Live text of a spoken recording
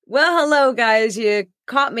Well, hello, guys. You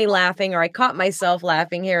caught me laughing, or I caught myself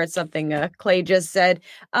laughing here at something Clay just said.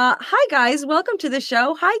 Hi, guys. Welcome to the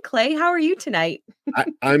show. Hi, Clay. How are you tonight?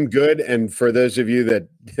 I'm good. And for those of you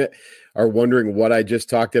that are wondering what I just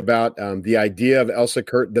talked about, the idea of Elsa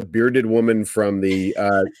Kurt, the bearded woman from the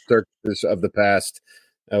circus of the past,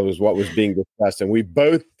 was what was being discussed. And we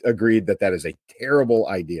both agreed that that is a terrible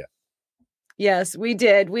idea. Yes, we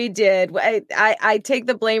did. We did. I take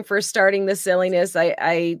the blame for starting the silliness.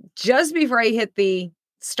 I just before I hit the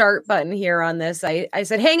start button here on this, I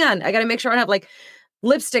said, hang on, I got to make sure I don't have like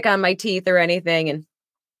lipstick on my teeth or anything. And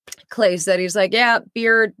Clay said, he's like, yeah,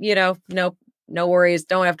 beard, no worries.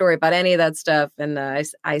 Don't have to worry about any of that stuff. And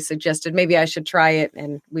I suggested maybe I should try it.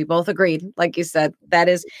 And we both agreed. Like you said, that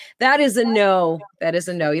is a no. That is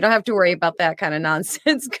a no. You don't have to worry about that kind of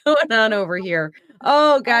nonsense going on over here.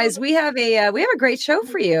 Oh, guys, we have a great show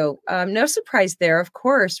for you. No surprise there, of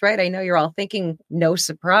course, right? I know you're all thinking no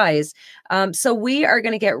surprise. So we are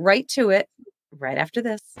going to get right to it right after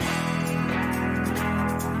this.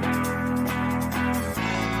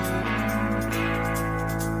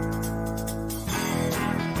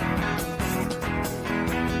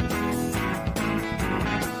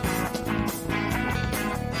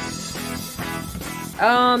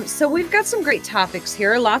 So we've got some great topics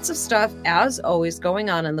here. Lots of stuff, as always, going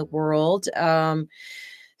on in the world.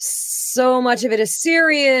 So much of it is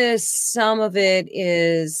serious. Some of it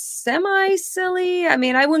is semi-silly. I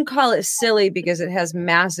mean, I wouldn't call it silly because it has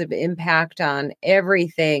massive impact on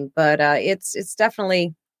everything, but it's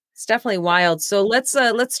definitely wild. So let's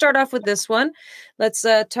start off with this one. Let's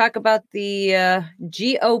talk about the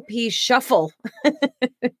GOP shuffle.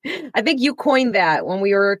 I think you coined that when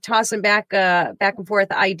we were tossing back and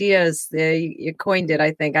forth ideas. You coined it.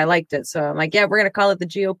 I think I liked it. So I'm like, yeah, we're going to call it the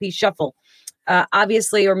GOP shuffle.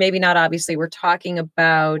 Obviously, or maybe not obviously, we're talking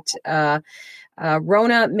about Ronna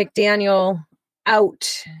McDaniel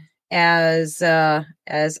out as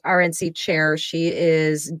RNC chair. She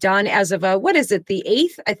is done as of what is it, the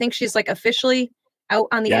 8th? I think she's like officially out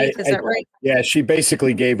on the 8th. Is that right? Yeah, she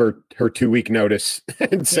basically gave her 2-week notice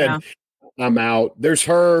and said, I'm out. There's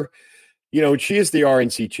her, she is the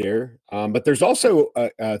RNC chair, but there's also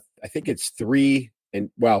I think it's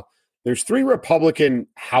there's 3 Republican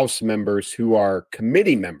House members who are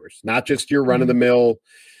committee members, not just your run-of-the-mill,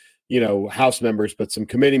 House members, but some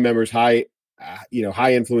committee members, high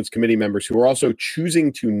influence committee members who are also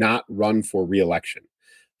choosing to not run for reelection.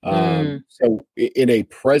 So in a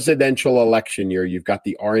presidential election year, you've got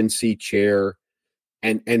the RNC chair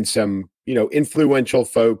and some, influential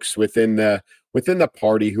folks within the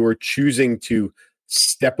party who are choosing to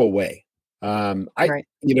step away.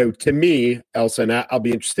 To me, Elsa, and I'll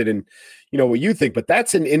be interested in, what you think, but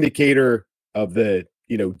that's an indicator of the,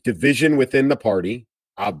 division within the party.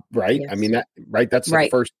 Right. Yes. I mean, that's the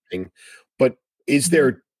first thing. But is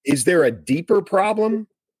there a deeper problem,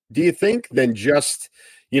 do you think, than just,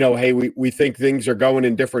 hey, we think things are going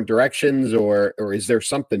in different directions, or is there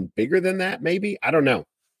something bigger than that? Maybe, I don't know.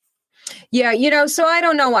 Yeah. So I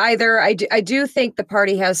don't know either. I do think the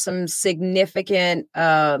party has some significant,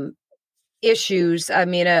 issues. I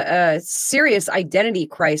mean, a serious identity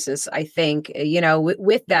crisis, I think,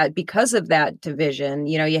 with that, because of that division.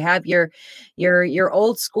 You have your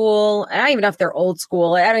old school. I don't even know if they're old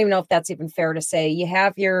school. I don't even know if that's even fair to say. You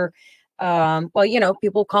have your,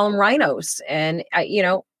 people call them rhinos. And,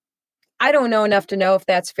 I don't know enough to know if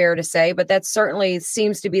that's fair to say, but that certainly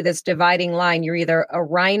seems to be this dividing line. You're either a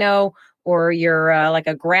rhino or you're like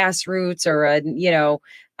a grassroots or a,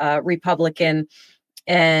 Republican.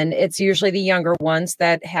 And it's usually the younger ones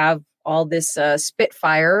that have all this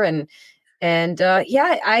spitfire and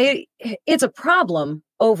it's a problem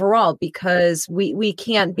overall because we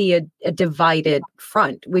can't be a divided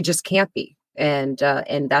front. We just can't be. And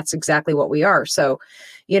that's exactly what we are. So,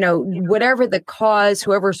 whatever the cause,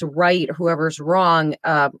 whoever's right, whoever's wrong,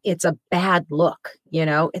 it's a bad look.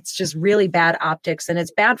 It's just really bad optics, and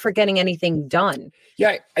it's bad for getting anything done.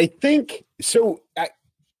 Yeah, I think so.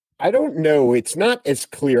 I don't know. It's not as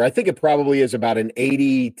clear. I think it probably is about an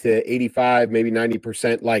 80 to 85, maybe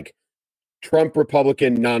 90%, like Trump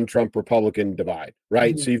Republican, non-Trump Republican divide,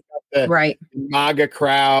 right? Mm-hmm. So you've got the MAGA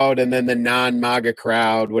crowd and then the non-MAGA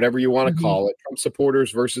crowd, whatever you want to call it, Trump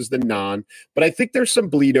supporters versus the non. But I think there's some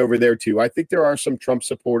bleed over there too. I think there are some Trump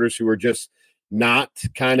supporters who are just not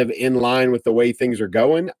kind of in line with the way things are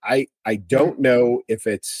going. I don't know if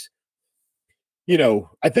it's,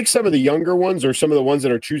 I think some of the younger ones or some of the ones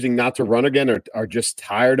that are choosing not to run again are just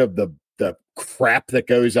tired of the crap that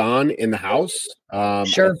goes on in the House.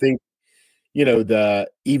 Sure. I think,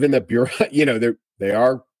 the bureau, they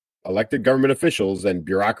are elected government officials, and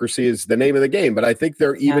bureaucracy is the name of the game. But I think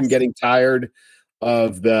they're even getting tired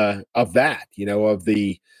of that, of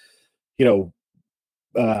the,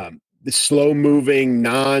 the slow moving,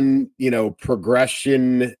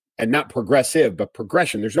 progression, and not progressive, but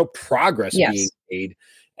progression. There's no progress being made.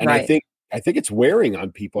 And I think it's wearing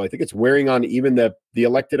on people. I think it's wearing on even the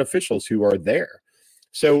elected officials who are there.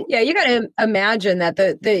 So yeah, you got to imagine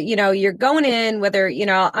that you're going in, whether,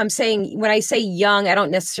 I'm saying, when I say young, I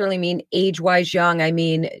don't necessarily mean age-wise young. I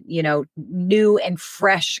mean, new and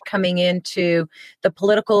fresh coming into the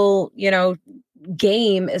political,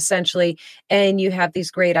 game, essentially. And you have these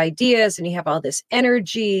great ideas and you have all this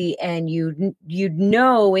energy, and you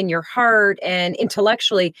know in your heart and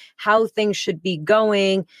intellectually how things should be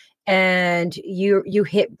going. And you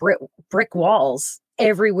hit brick walls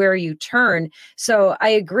everywhere you turn. So I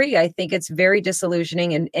agree. I think it's very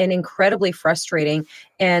disillusioning and incredibly frustrating.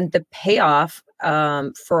 And the payoff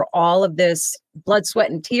for all of this blood, sweat,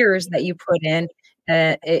 and tears that you put in,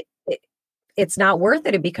 it's not worth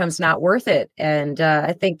it. It becomes not worth it. And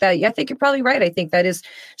I think you're probably right. I think that is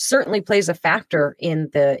certainly plays a factor in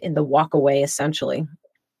the walk away, essentially.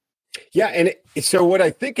 Yeah. And so what I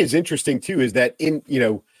think is interesting too, is that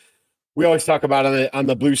we always talk about on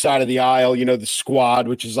the blue side of the aisle, the squad,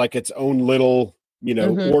 which is like its own little,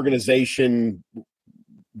 organization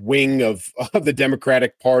wing of the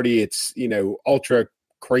Democratic Party. It's, ultra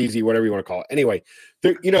crazy, whatever you want to call it. Anyway,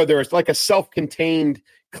 there's like a self-contained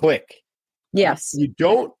clique. Yes. You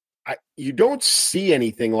don't see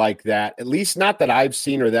anything like that, at least not that I've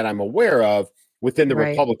seen or that I'm aware of within the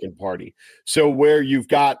Republican Party. So where you've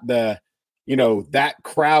got that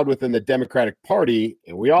crowd within the Democratic Party,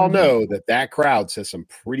 and we all know that crowd says some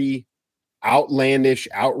pretty outlandish,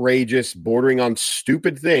 outrageous, bordering on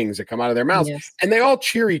stupid things that come out of their mouths, and they all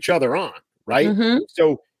cheer each other on, right?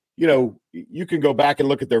 So, you can go back and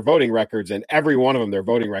look at their voting records, and every one of them, their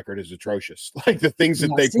voting record is atrocious. Like the things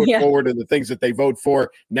that they put forward and the things that they vote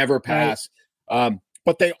for never pass.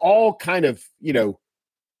 But they all kind of,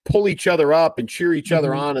 pull each other up and cheer each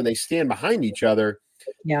other on, and they stand behind each other.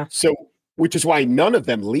 Yeah. So, which is why none of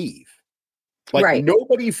them leave. Like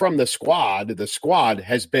nobody from the squad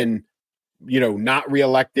has been, not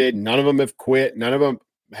reelected. None of them have quit. None of them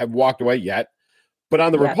have walked away yet. But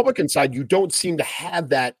on the Republican side, you don't seem to have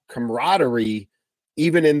that camaraderie,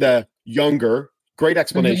 even in the younger, great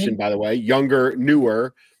explanation, by the way, younger,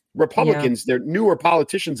 newer Republicans. They're newer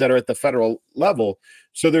politicians that are at the federal level.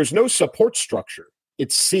 So there's no support structure,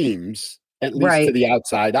 it seems, at least to the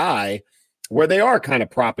outside eye, where they are kind of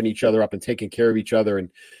propping each other up and taking care of each other and,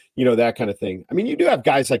 that kind of thing. I mean, you do have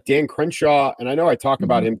guys like Dan Crenshaw, and I know I talk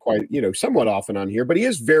about him quite, somewhat often on here, but he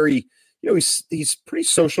is very, he's pretty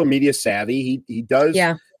social media savvy. He does,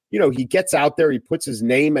 he gets out there, he puts his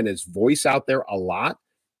name and his voice out there a lot,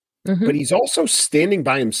 but he's also standing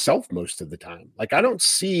by himself most of the time. Like, I don't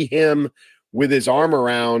see him with his arm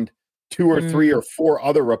around 2 or 3 or 4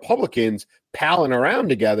 other Republicans palling around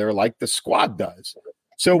together like the squad does.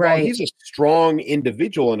 So while he's a strong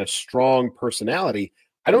individual and a strong personality,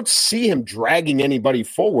 I don't see him dragging anybody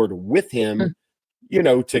forward with him,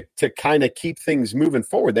 to kind of keep things moving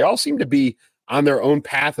forward. They all seem to be on their own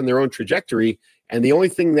path and their own trajectory. And the only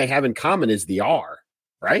thing they have in common is the R,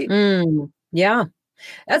 right? Yeah.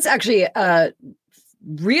 That's actually a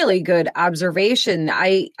really good observation.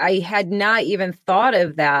 I had not even thought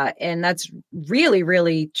of that. And that's really,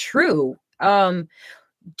 really true.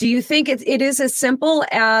 Do you think it is as simple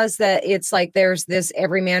as that? It's like there's this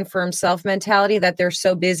every man for himself mentality, that they're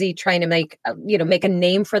so busy trying to make a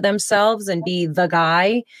name for themselves and be the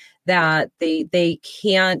guy, that they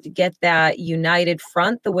can't get that united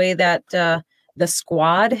front the way that the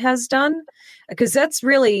squad has done? Because that's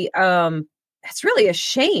really a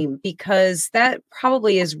shame, because that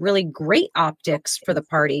probably is really great optics for the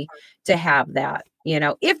party to have that.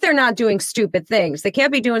 If they're not doing stupid things, they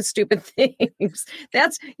can't be doing stupid things.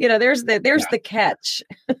 That's, there's the catch.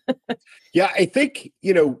 Yeah, I think,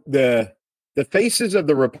 the faces of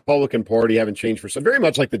the Republican Party haven't changed for some, very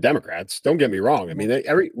much like the Democrats. Don't get me wrong. I mean,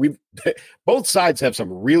 both sides have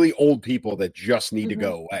some really old people that just need to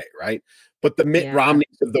go away, right? But the Mitt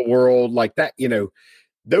Romneys of the world, like that,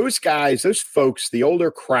 those guys, those folks, the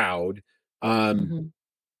older crowd,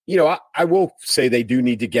 I will say they do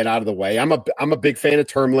need to get out of the way. I'm a big fan of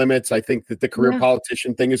term limits. I think that the career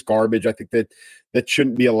politician thing is garbage. I think that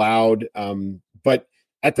shouldn't be allowed. But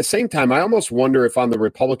at the same time, I almost wonder if on the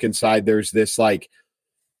Republican side, there's this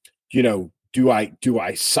do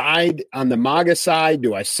I side on the MAGA side?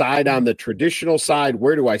 Do I side on the traditional side?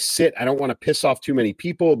 Where do I sit? I don't want to piss off too many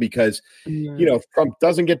people because, if Trump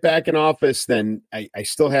doesn't get back in office, then I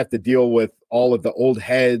still have to deal with all of the old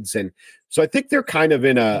heads. And so I think they're kind of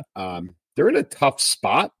in they're in a tough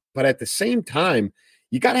spot, but at the same time,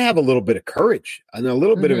 you got to have a little bit of courage and a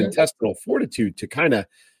little bit of intestinal fortitude to kind of,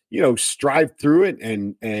 strive through it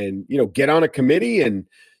and get on a committee and,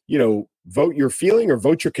 vote your feeling or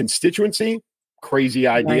vote your constituency. Crazy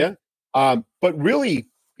idea. Right. But really,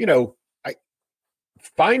 I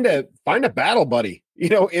find a battle buddy,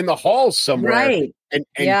 in the halls somewhere, right. and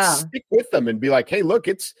stick with them and be like, hey, look,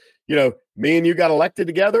 it's, me and you got elected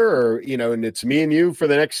together, or, and it's me and you for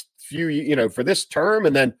the next few, for this term,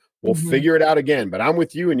 and then we'll figure it out again. But I'm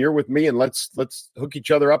with you and you're with me, and let's hook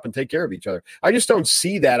each other up and take care of each other. I just don't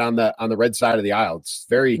see that on the red side of the aisle. It's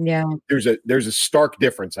very there's a stark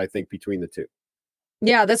difference, I think, between the two.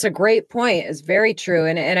 Yeah, that's a great point. It's very true.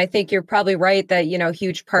 And I think you're probably right that, a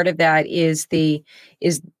huge part of that is the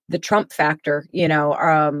Trump factor.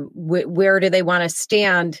 Where do they want to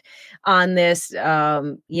stand on this,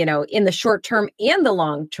 in the short term and the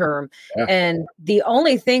long term? Yeah. And the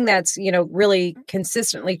only thing that's, really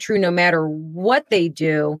consistently true, no matter what they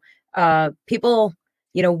do, people,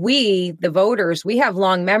 we, the voters, we have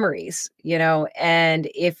long memories, and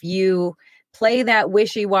if you play that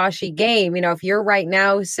wishy-washy game, if you're right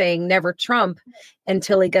now saying never Trump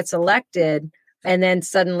until he gets elected, and then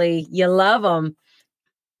suddenly you love him,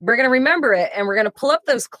 we're going to remember it, and we're going to pull up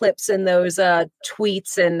those clips and those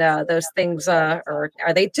tweets and those things. Or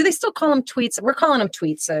do they still call them tweets? We're calling them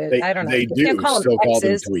tweets. I don't know. They do still call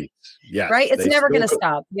them tweets. Yeah, right. It's never going to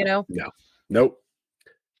stop. No, nope.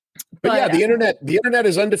 But yeah, the internet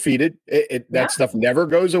is undefeated. That stuff never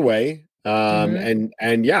goes away.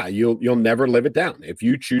 And yeah, you'll never live it down if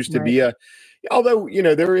you choose to be although,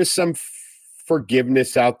 there is some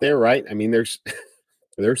forgiveness out there, right? I mean, there's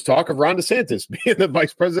talk of Ron DeSantis being the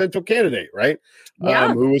vice presidential candidate, right?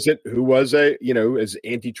 Yeah. Who was as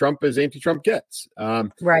anti-Trump as anti-Trump gets.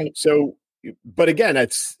 Right. So, but again,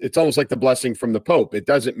 it's almost like the blessing from the Pope. It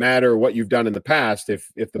doesn't matter what you've done in the past.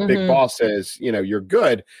 If the big boss says, you're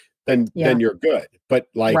good, then you're good. But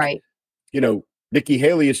Nikki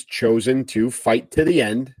Haley has chosen to fight to the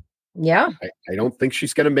end. Yeah. I don't think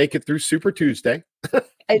she's going to make it through Super Tuesday.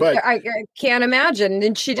 I can't imagine.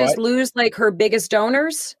 Didn't she just lose like her biggest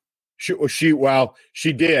donors? She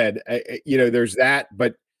did. There's that.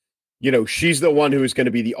 But, she's the one who is going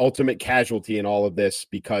to be the ultimate casualty in all of this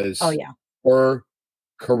because her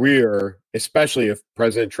career, especially if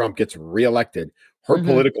President Trump gets reelected, her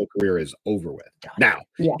political career is over with. Now,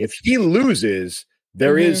 if he loses,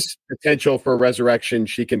 there is potential for resurrection.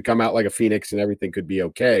 She can come out like a phoenix and everything could be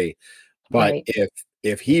okay. But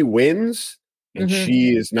if he wins and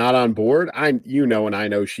she is not on board, and I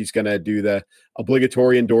know she's going to do the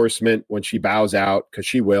obligatory endorsement when she bows out, because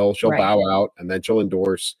she will. She'll bow out and then she'll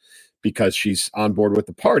endorse because she's on board with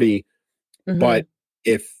the party. But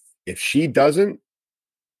if she doesn't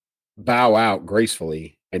bow out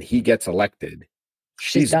gracefully and he gets elected,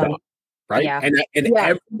 she's done. Right. Yeah.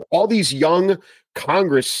 And all these young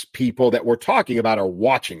Congress people that we're talking about are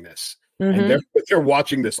watching this, and they're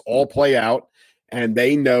watching this all play out. And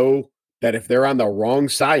they know that if they're on the wrong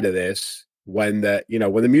side of this, when the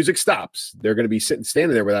music stops, they're going to be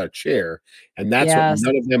standing there without a chair. And that's what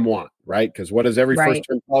none of them want. Right. Because what does every first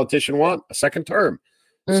term politician want? A second term.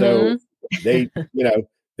 So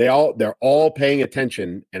they're all paying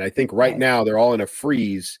attention. And I think right now they're all in a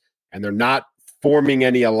freeze, and they're not forming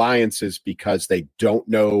any alliances because they don't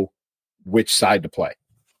know which side to play.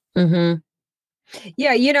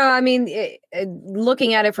 Yeah,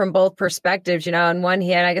 looking at it from both perspectives, on one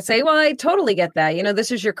hand, I could say, well, I totally get that. This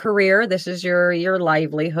is your career, this is your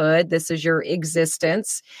livelihood, this is your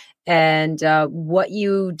existence, and what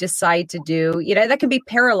you decide to do, that can be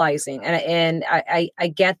paralyzing, and I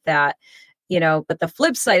get that. But the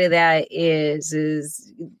flip side of that is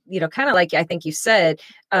kind of like I think you said,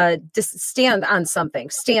 just stand on something,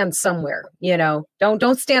 stand somewhere,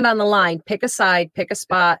 don't stand on the line, pick a side, pick a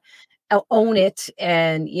spot, own it,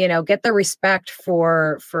 and, get the respect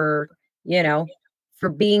for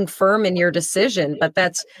being firm in your decision.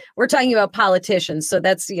 But we're talking about politicians. So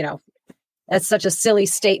that's such a silly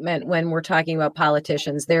statement when we're talking about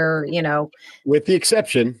politicians. They're, with the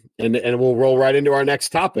exception, and we'll roll right into our next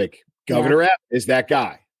topic. Governor Abbott is that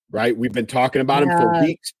guy, right? We've been talking about him for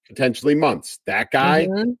weeks, potentially months. That guy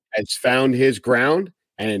has found his ground,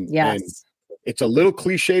 and it's a little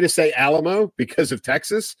cliche to say Alamo because of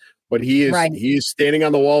Texas, but he is standing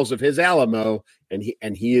on the walls of his Alamo, and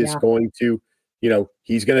he is going to,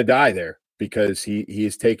 he's going to die there because he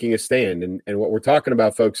is taking a stand. And what we're talking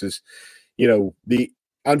about, folks, is, the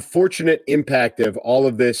unfortunate impact of all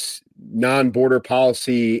of this non-border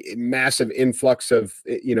policy, massive influx of,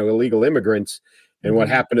 illegal immigrants, and what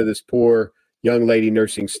happened to this poor young lady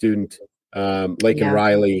nursing student, Laken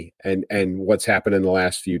Riley, and what's happened in the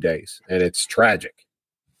last few days. And it's tragic.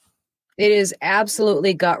 It is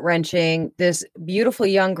absolutely gut-wrenching. This beautiful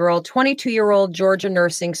young girl, 22-year-old Georgia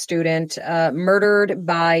nursing student, murdered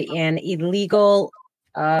by an illegal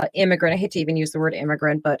immigrant. I hate to even use the word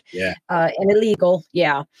immigrant, but an illegal,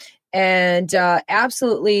 and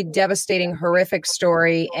absolutely devastating, horrific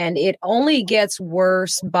story. And it only gets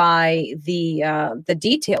worse by the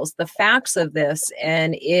details, the facts of this,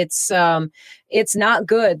 and it's not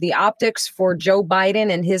good. The optics for Joe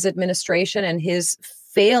Biden and his administration and his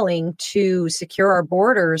failing to secure our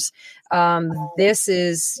borders. This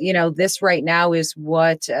right now is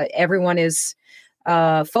what everyone is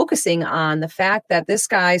focusing on, the fact that this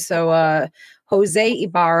guy, Jose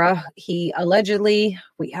Ibarra, he allegedly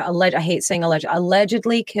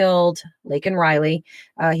killed Laken Riley.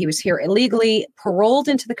 He was here illegally, paroled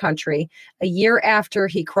into the country a year after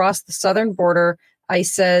he crossed the southern border.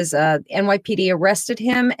 ICE says NYPD arrested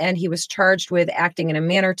him, and he was charged with acting in a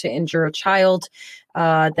manner to injure a child.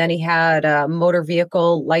 Then he had a motor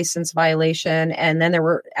vehicle license violation, and then there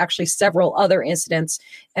were actually several other incidents.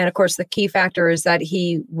 And of course, the key factor is that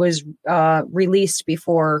he was released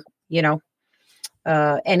before,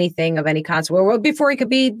 anything of any consequence, well, before he could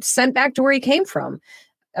be sent back to where he came from,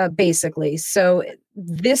 basically. So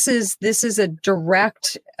this is a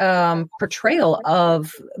direct portrayal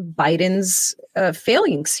of Biden's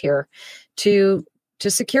failings here to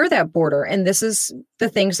secure that border. And this is the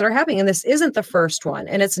things that are happening. And this isn't the first one,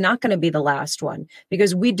 and it's not going to be the last one,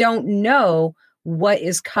 because we don't know what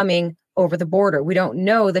is coming over the border. We don't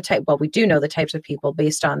know the type. Well, we do know the types of people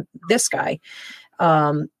based on this guy,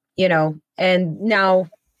 and now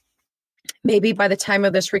maybe by the time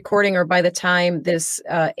of this recording, or by the time this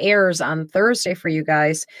airs on Thursday for you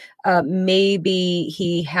guys, maybe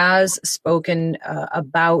he has spoken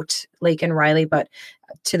about Laken Riley, but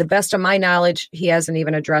to the best of my knowledge, he hasn't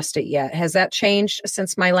even addressed it yet. Has that changed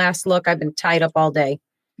since my last look? I've been tied up all day.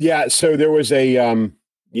 Yeah. So there was a,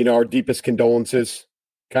 our deepest condolences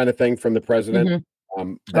kind of thing from the president.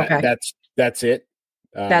 That's it.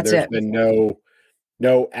 There's been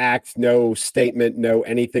no act, no statement, no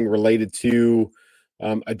anything related to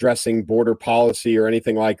addressing border policy or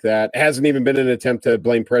anything like that. It hasn't even been an attempt to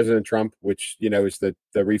blame President Trump, which, is the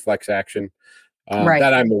reflex action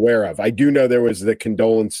that I'm aware of. I do know there was the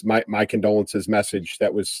my condolences message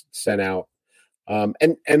that was sent out.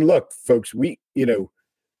 And look, folks, I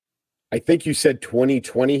think you said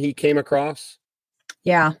 2020 he came across.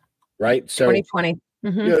 Yeah. Right. So 2020.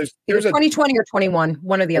 Mm-hmm. There's 2020 or 21,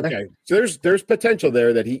 one or the other. So there's potential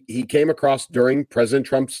there that he came across during President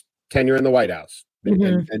Trump's tenure in the White House.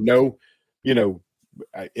 And no,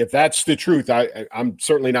 if that's the truth, I'm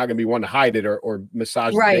certainly not going to be one to hide it or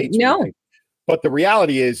massage the dates. No. But the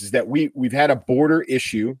reality is that we've had a border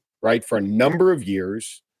issue, right, for a number of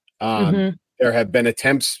years. There have been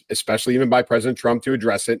attempts, especially even by President Trump, to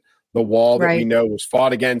address it. The wall that we know was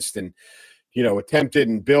fought against and attempted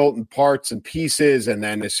and built in parts and pieces. And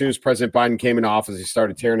then as soon as President Biden came into office, he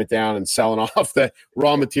started tearing it down and selling off the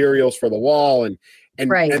raw materials for the wall. And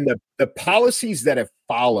the policies that have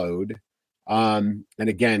followed. And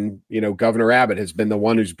again, Governor Abbott has been the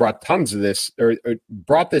one who's brought tons of this or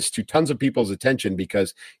brought this to tons of people's attention,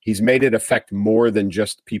 because he's made it affect more than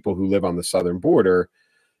just people who live on the southern border.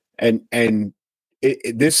 And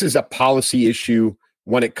this is a policy issue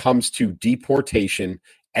when it comes to deportation,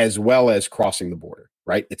 as well as crossing the border,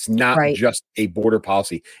 right? It's not just a border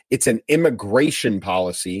policy. It's an immigration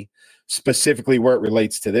policy, specifically where it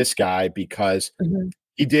relates to this guy, because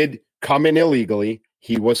he did come in illegally.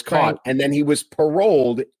 He was caught, and then he was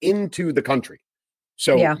paroled into the country.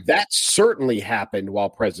 So that certainly happened while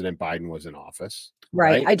President Biden was in office.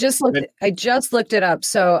 Right. I just looked it up.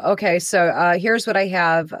 So, here's what I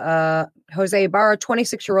have. Jose Ibarra,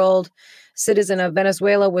 26-year-old citizen of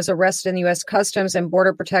Venezuela, was arrested in the U.S. Customs and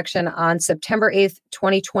Border Protection on September 8th,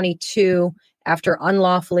 2022, after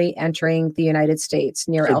unlawfully entering the United States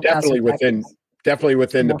near El Paso. Definitely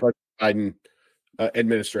within the Biden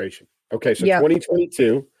administration. Okay, so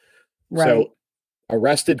 2022. Right. So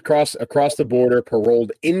arrested across the border,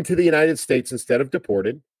 paroled into the United States instead of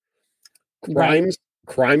deported.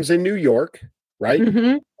 Crimes in New York, right?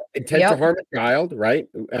 Intent to harm a child, right?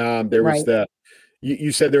 There was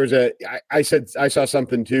you said there was I said I saw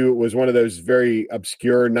something too. It was one of those very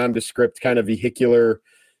obscure, nondescript kind of vehicular,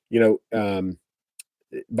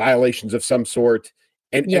 violations of some sort.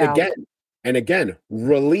 And again, and again,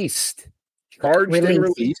 charged and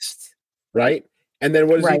released, right? And then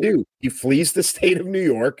what does he do? He flees the state of New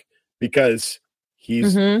York because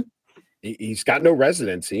he's got no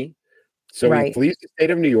residency. So he flees the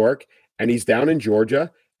state of New York and he's down in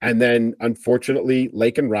Georgia. And then unfortunately,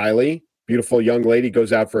 Laken Riley, beautiful young lady,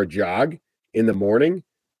 goes out for a jog in the morning.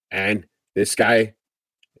 And this guy,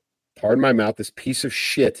 pardon my mouth, this piece of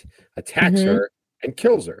shit attacks her and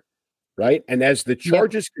kills her. Right. And as the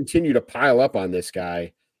charges continue to pile up on this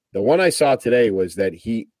guy, the one I saw today was that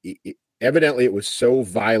evidently it was so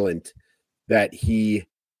violent that he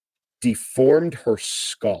deformed her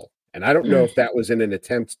skull. And I don't know if that was in an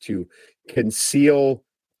attempt to conceal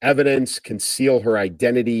evidence, conceal her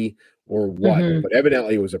identity or what, but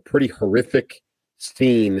evidently it was a pretty horrific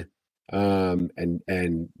scene.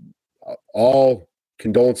 And all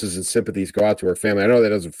condolences and sympathies go out to her family. I know that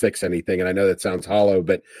doesn't fix anything, and I know that sounds hollow,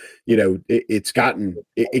 but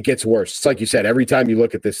it gets worse. It's like you said, every time you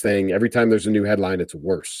look at this thing, every time there's a new headline, it's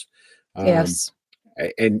worse. Yes.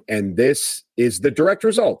 And this is the direct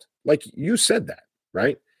result. Like you said that,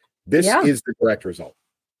 right? This is the direct result.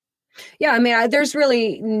 Yeah, I mean, there's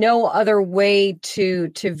really no other way to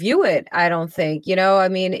view it, I don't think. I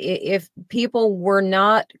mean, if people were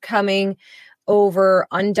not coming over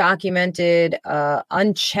undocumented,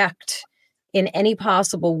 unchecked in any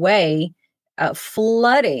possible way,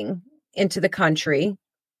 flooding into the country,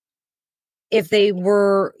 if they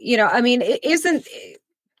were, I mean, it isn't,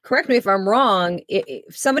 correct me if I'm wrong,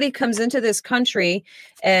 if somebody comes into this country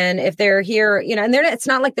and if they're here, and it's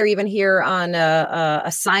not like they're even here on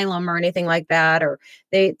asylum or anything like that, or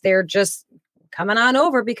they're just coming on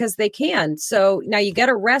over because they can. So now you get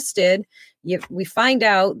arrested. We find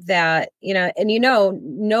out that, and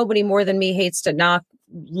nobody more than me hates to knock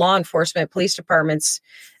law enforcement, police departments.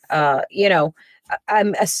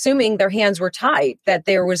 I'm assuming their hands were tied, that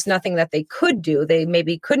there was nothing that they could do. They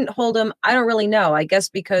maybe couldn't hold them. I don't really know. I guess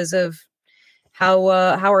because of how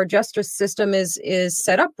our justice system is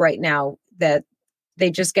set up right now, that they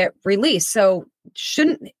just get released. So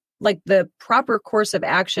shouldn't the proper course of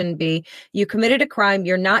action be, you committed a crime,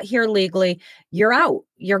 you're not here legally, you're out,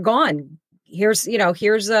 you're gone. Here's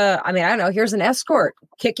an escort,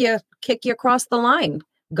 kick you across the line,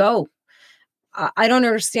 go. I don't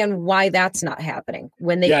understand why that's not happening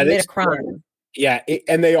when they commit a crime. Yeah,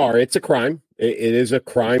 and they are. It's a crime. It is a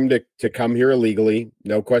crime to come here illegally.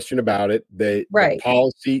 No question about it. The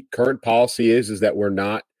current policy is that we're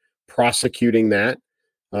not prosecuting that.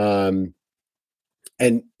 And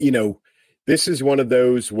this is one of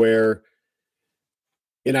those where,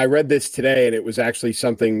 and I read this today, and it was actually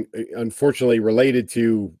something unfortunately related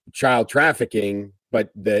to child trafficking, but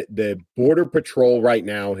the Border Patrol right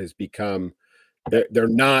now has become, they're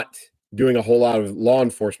not doing a whole lot of law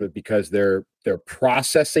enforcement because they're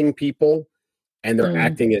processing people, and they're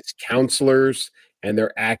acting as counselors, and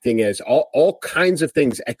they're acting as all kinds of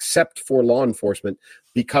things except for law enforcement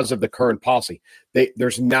because of the current policy.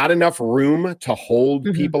 There's not enough room to hold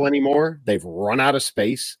people anymore. They've run out of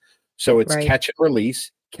space. So it's catch and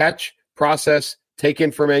release, catch, process, take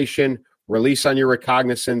information, release on your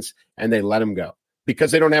recognizance, and they let them go because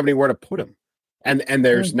they don't have anywhere to put them. And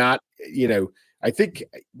there's not, I think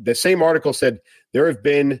the same article said there have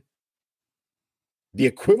been the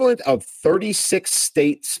equivalent of 36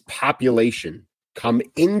 states' population come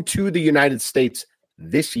into the United States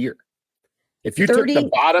this year. If you took the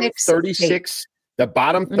bottom 36,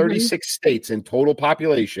 states in total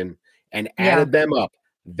population and added them up,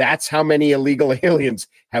 that's how many illegal aliens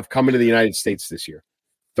have come into the United States this year.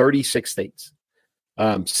 36 states,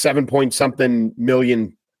 7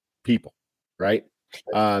 million people, right?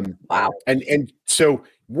 Wow. And so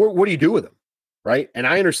what do you do with them? Right. And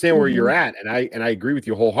I understand where you're at. And I agree with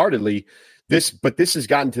you wholeheartedly. But this has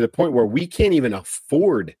gotten to the point where we can't even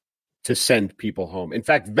afford to send people home. In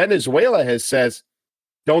fact, Venezuela says,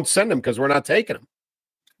 don't send them because we're not taking them.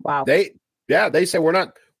 Wow. They say we're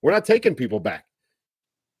not taking people back.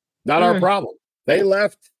 Not our problem. They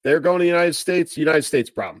left. They're going to the United States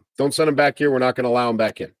problem. Don't send them back here. We're not going to allow them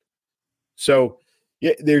back in. So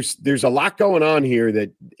yeah, there's a lot going on here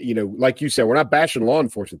that, like you said, we're not bashing law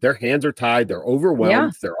enforcement. Their hands are tied. They're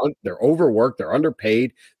overwhelmed. Yeah. They're overworked. They're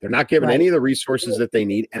underpaid. They're not given any of the resources that they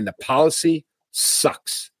need. And the policy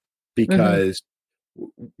sucks because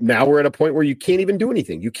now we're at a point where you can't even do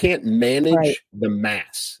anything. You can't manage the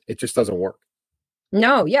mass. It just doesn't work.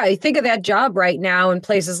 No, yeah. I think of that job right now in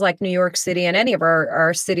places like New York City and any of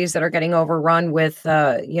our cities that are getting overrun with,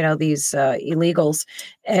 these illegals.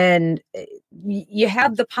 And you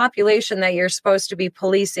have the population that you're supposed to be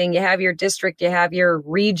policing. You have your district, you have your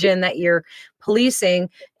region that you're policing,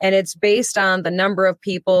 and it's based on the number of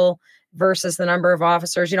people versus the number of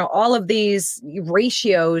officers. All of these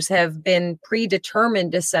ratios have been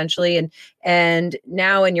predetermined essentially. And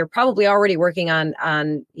now, and you're probably already working on,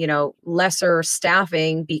 lesser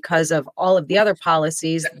staffing because of all of the other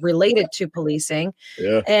policies related to policing.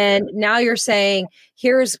 Yeah. And now you're saying,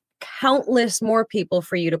 here's countless more people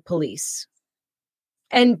for you to police.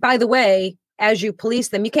 And by the way, as you police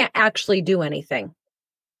them, you can't actually do anything.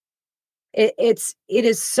 It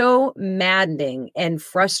is so maddening and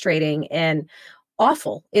frustrating and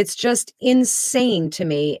awful. It's just insane to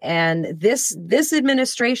me. And this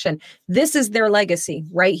administration, this is their legacy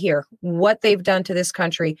right here. What they've done to this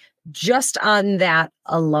country, just on that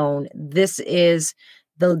alone, this is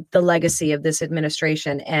the legacy of this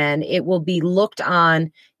administration, and it will be looked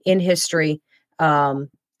on in history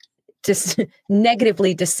just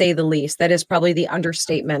negatively, to say the least. That is probably the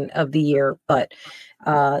understatement of the year, but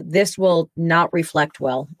this will not reflect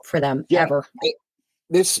well for them ever.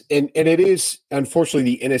 This and it is unfortunately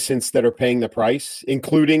the innocents that are paying the price,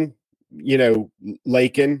 including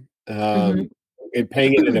Lakin, and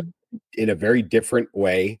paying it in a very different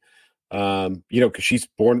way. Because she's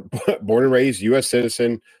born and raised U.S.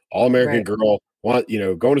 citizen, all American girl,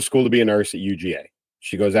 going to school to be a nurse at UGA.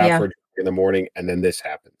 She goes out for a drink in the morning, and then this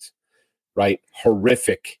happens. Right,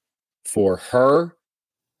 horrific for her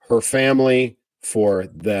family, for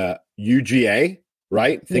the UGA.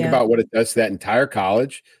 Right, think about what it does to that entire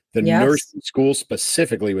college, the nursing school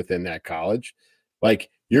specifically within that college. Like,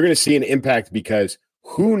 you're going to see an impact, because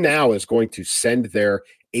who now is going to send their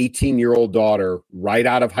 18-year-old daughter right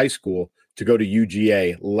out of high school to go to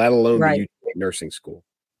UGA, let alone the UGA nursing school?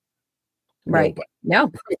 Right.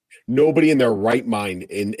 Nobody. No. Nobody in their right mind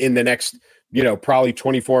in the next, probably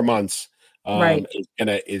 24 months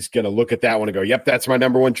is gonna look at that one and go, yep, that's my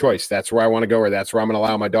number one choice. That's where I want to go, or that's where I'm going to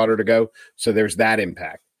allow my daughter to go. So there's that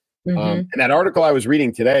impact. And that article I was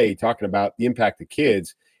reading today talking about the impact of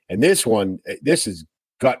kids, and this is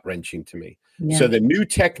gut-wrenching to me. Yeah. So the new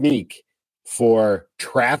technique for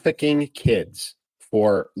trafficking kids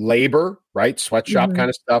for labor, right? Sweatshop kind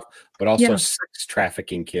of stuff, but also sex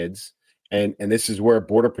trafficking kids. And this is where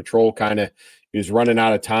Border Patrol kind of is running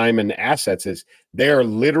out of time and assets, is they're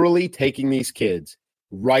literally taking these kids,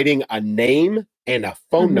 writing a name and a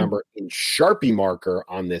phone number in Sharpie marker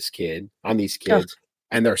on these kids,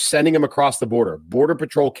 and they're sending them across the border. Border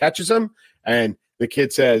Patrol catches them, and the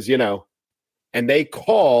kid says, and they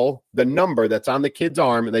call the number that's on the kid's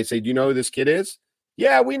arm, and they say, do you know who this kid is?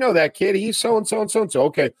 Yeah, we know that kid. He's so-and-so and so-and-so.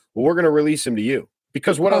 Okay, well, we're going to release him to you.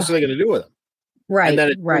 Because what else are they going to do with him? Right. And then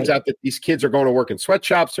it turns out that these kids are going to work in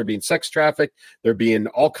sweatshops. They're being sex trafficked. They're being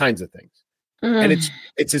all kinds of things. And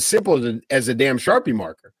it's as simple as a damn Sharpie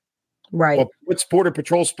marker. Right. Well, what's Border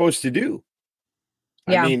Patrol supposed to do?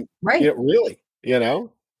 I mean, really,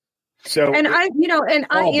 So, and I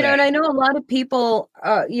know a lot of people,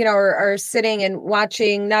 are sitting and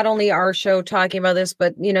watching not only our show talking about this,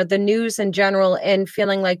 but, the news in general, and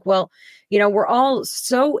feeling like, well, we're all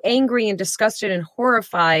so angry and disgusted and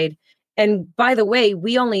horrified. And by the way,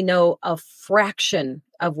 we only know a fraction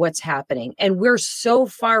of what's happening, and we're so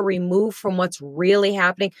far removed from what's really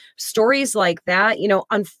happening. Stories like that,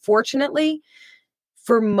 unfortunately,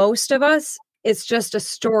 for most of us, it's just a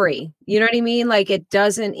story. You know what I mean? Like, it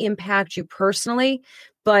doesn't impact you personally,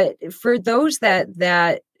 but for those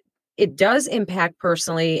that it does impact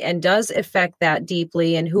personally and does affect that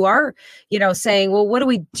deeply, and who are, saying, well, what do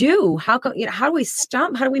we do? How do we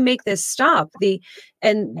stop? How do we make this stop?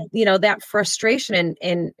 That frustration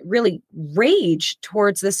and really rage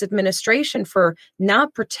towards this administration for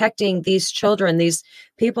not protecting these children, these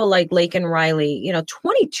people like Laken Riley,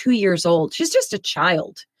 22 years old. She's just a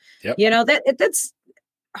child. Yep. That's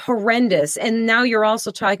horrendous. And now you're also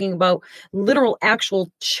talking about literal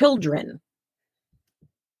actual children.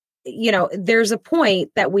 There's a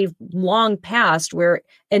point that we've long passed where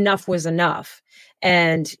enough was enough.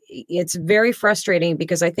 And it's very frustrating,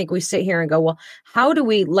 because I think we sit here and go, well, how do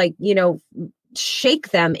we shake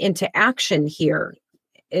them into action here?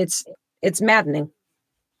 It's maddening.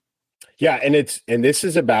 Yeah. And this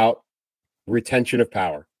is about retention of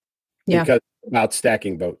power. Yeah. Because it's about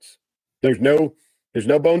stacking votes. There's no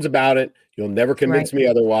bones about it. You'll never convince me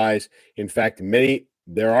otherwise. In fact,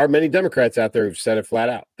 there are many Democrats out there who've said it flat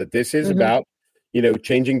out, that this is about,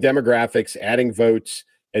 changing demographics, adding votes,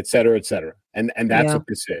 et cetera, et cetera. And that's what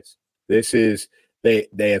this is. This is, they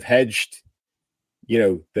have hedged,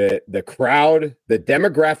 the crowd, the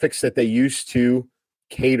demographics that they used to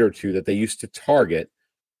cater to, that they used to target,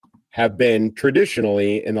 have been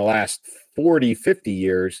traditionally, in the last 40, 50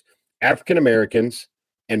 years, African Americans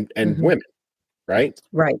and women, right?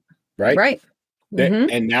 Right.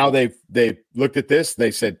 And now they've looked at this. They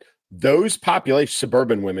said, those populations,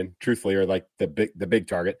 suburban women, truthfully, are like the big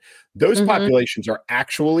target. Those populations are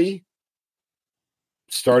actually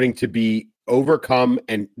starting to be overcome,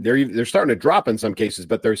 and they're starting to drop in some cases,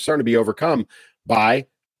 but they're starting to be overcome by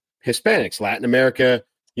Hispanics, Latin America,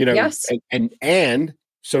 Yes. and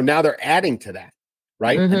so now they're adding to that,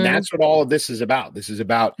 right? And that's what all of this is about. This is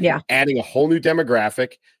about adding a whole new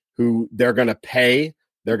demographic who they're going to pay,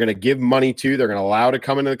 they're going to give money to, they're going to allow to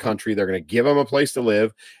come into the country, they're going to give them a place to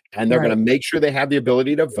live, and they're going to make sure they have the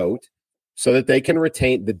ability to vote so that they can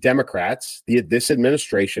retain the Democrats, this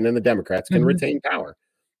administration and the Democrats can retain power.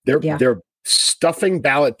 They're stuffing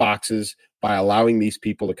ballot boxes by allowing these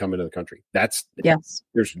people to come into the country. This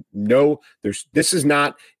is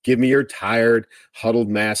not give me your tired, huddled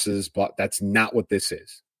masses, but that's not what this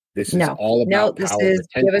is. This is all about this power. is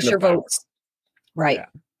give us your votes. Right.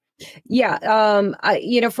 Yeah.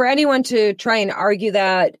 For anyone to try and argue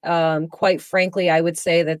that, quite frankly, I would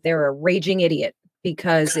say that they're a raging idiot.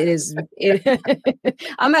 Because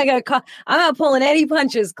I'm not pulling any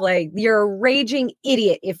punches, Clay. You're a raging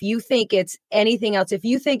idiot if you think it's anything else. If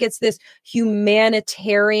you think it's this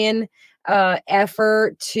humanitarian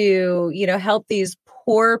effort to, help these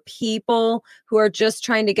poor people who are just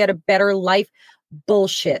trying to get a better life,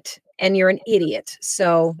 bullshit. And you're an idiot.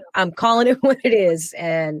 So I'm calling it what it is.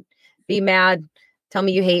 And be mad. Tell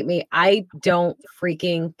me you hate me. I don't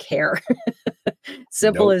freaking care.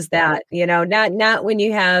 Simple as that. Not when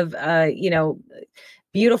you have,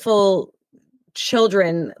 beautiful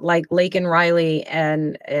children like Lake and Riley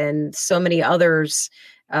and so many others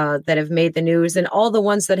that have made the news, and all the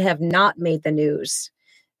ones that have not made the news.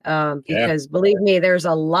 Because believe me, there's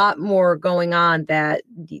a lot more going on that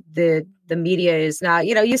the media is not,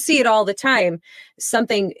 you see it all the time.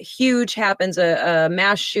 Something huge happens, a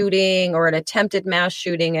mass shooting or an attempted mass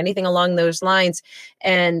shooting, anything along those lines.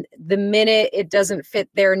 And the minute it doesn't fit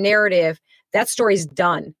their narrative, that story's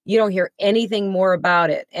done. You don't hear anything more about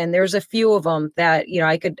it. And there's a few of them that,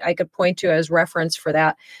 I could point to as reference for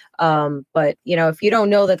that. But if you don't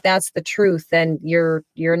know that that's the truth, then you're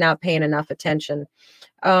not paying enough attention.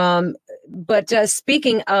 But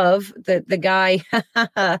speaking of the guy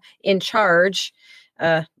in charge,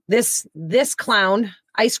 this clown,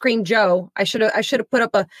 Ice Cream Joe, I should have put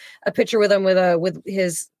up a picture with him with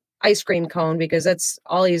his ice cream cone, because that's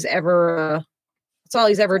all he's ever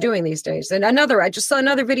doing these days. And I just saw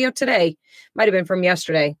another video today, might have been from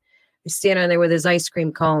yesterday. He's standing there with his ice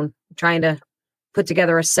cream cone, trying to put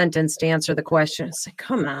together a sentence to answer the question. It's like,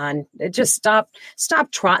 come on, just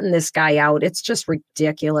stop trotting this guy out. It's just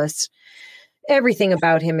ridiculous. Everything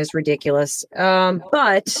about him is ridiculous.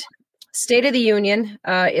 But State of the Union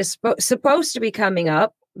is supposed to be coming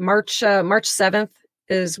up. March 7th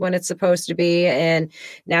is when it's supposed to be. And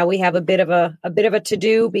now we have a bit of a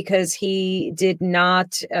to-do, because he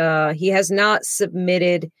has not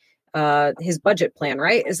submitted his budget plan,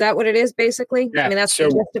 right? Is that what it is, basically? Yeah, I mean, that's the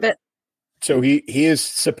gist of it. So he is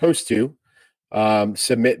supposed to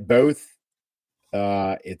submit both.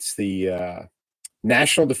 It's the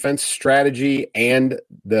National Defense Strategy and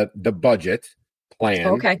the budget plan.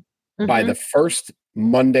 Okay. By the first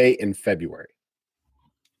Monday in February.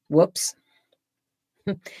 Whoops.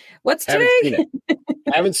 What's today?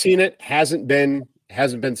 Haven't seen it. Hasn't been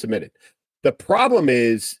submitted. The problem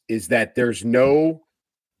is that there's no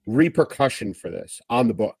repercussion for this on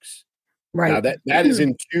the books. Right. Now that is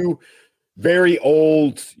in two very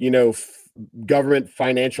old, government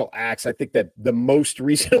financial acts. I think that the most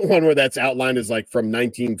recent one where that's outlined is like from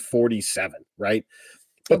 1947, right?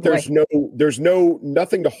 But there's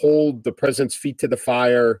nothing to hold the president's feet to the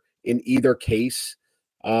fire in either case.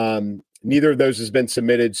 Neither of those has been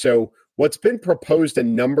submitted. So what's been proposed a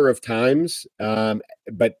number of times,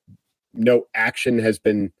 but no action has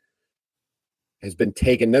been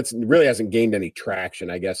taken. That's really hasn't gained any traction,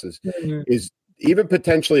 I guess, is even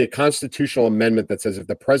potentially a constitutional amendment that says if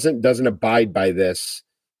the president doesn't abide by this,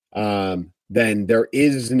 then there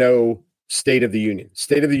is no State of the Union.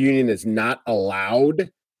 State of the Union is not allowed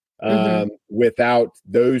without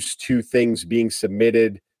those two things being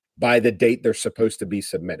submitted by the date they're supposed to be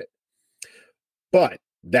submitted. But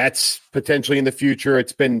that's potentially in the future.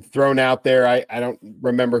 It's been thrown out there. I don't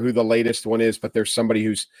remember who the latest one is, but there's somebody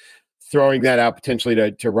who's throwing that out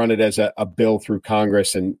potentially to run it as a bill through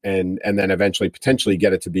Congress and then eventually potentially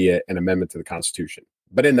get it to be an amendment to the Constitution.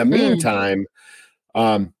 But in the meantime,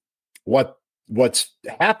 what's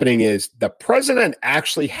happening is the president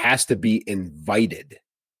actually has to be invited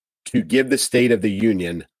to give the State of the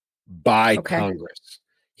Union by Congress.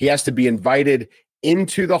 He has to be invited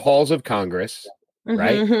into the halls of Congress,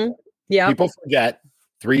 right? Yeah. People forget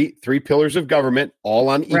three pillars of government, all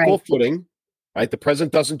on equal footing. right? The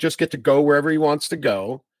president doesn't just get to go wherever he wants to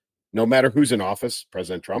go, no matter who's in office,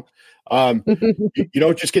 President Trump. You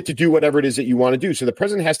don't just get to do whatever it is that you want to do. So the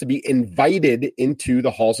president has to be invited into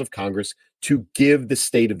the halls of Congress to give the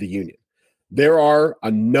State of the Union. There are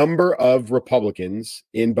a number of Republicans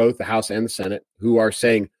in both the House and the Senate who are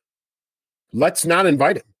saying, let's not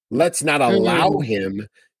invite him. Let's not allow him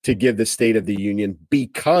to give the State of the Union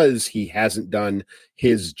because he hasn't done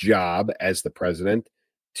his job as the president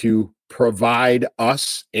to provide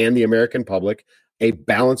us and the American public a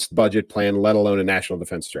balanced budget plan, let alone a national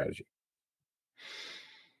defense strategy.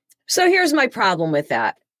 So here's my problem with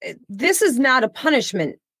that. This is not a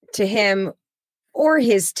punishment to him or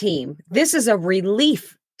his team. This is a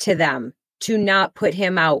relief to them to not put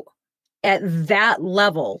him out at that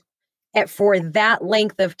level for that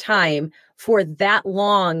length of time, for that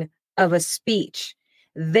long of a speech.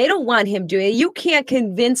 They don't want him doing it. You can't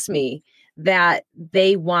convince me that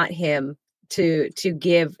they want him to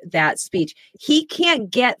give that speech. He can't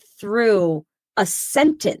get through a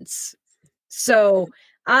sentence. So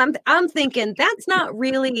I'm thinking that's not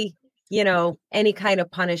really, any kind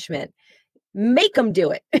of punishment. Make them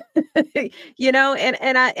do it.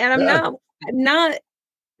 I'm not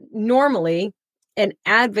normally an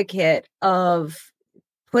advocate of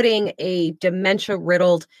putting a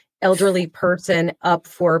dementia-riddled elderly person up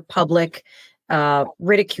for public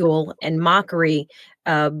ridicule and mockery.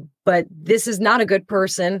 But this is not a good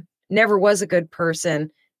person, never was a good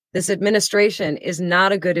person. This administration is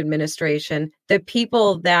not a good administration. The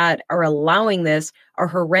people that are allowing this are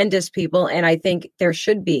horrendous people. And I think there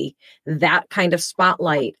should be that kind of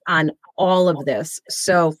spotlight on all of this.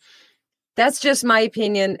 So that's just my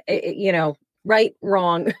opinion, right,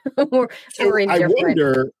 wrong, or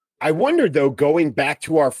indifferent. I wonder though, going back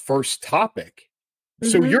to our first topic.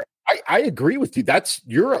 So I agree with you.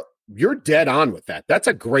 You're dead on with that. That's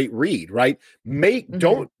a great read, right?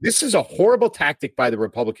 This is a horrible tactic by the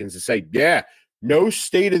Republicans to say, yeah, no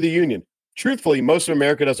State of the Union. Truthfully, most of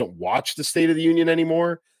America doesn't watch the State of the Union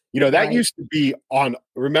anymore. That used to be on,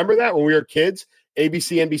 remember that when we were kids?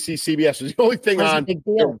 ABC, NBC, CBS was the only thing on.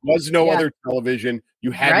 There was no other television.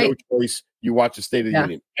 You had no choice. You watch the State of the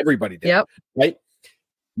Union. Everybody did, right?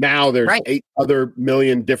 Now there's 8 other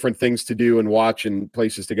million different things to do and watch and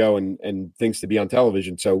places to go and things to be on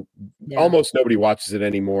television. So almost nobody watches it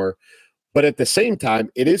anymore. But at the same time,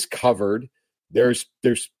 it is covered. There's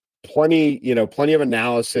plenty of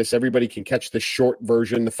analysis. Everybody can catch the short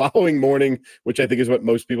version the following morning, which I think is what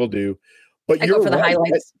most people do. But you're go for the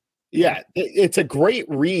highlights. Yeah, it's a great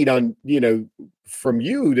read on, from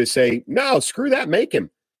you to say, no, screw that, make him.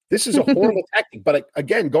 This is a horrible tactic. But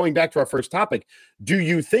again, going back to our first topic, do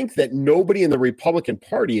you think that nobody in the Republican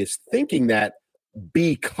Party is thinking that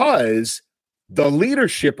because the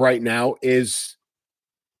leadership right now is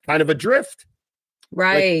kind of adrift?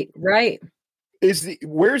 Right. Where's the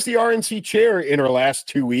RNC chair in her last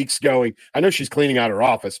 2 weeks going? I know she's cleaning out her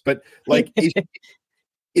office, but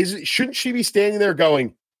shouldn't she be standing there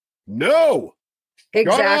going, no,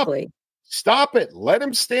 exactly. Stop it. Let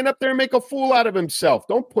him stand up there and make a fool out of himself.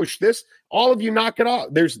 Don't push this. All of you knock it off.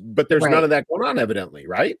 There's none of that going on, evidently,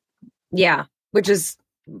 right? Yeah, which is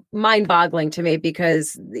mind-boggling to me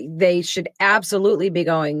because they should absolutely be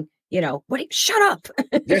going, shut up.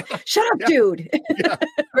 Shut up, dude. Yeah.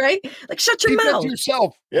 Right? Like, shut your mouth. Keep that to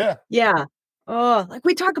yourself. Yeah. Yeah. Oh, like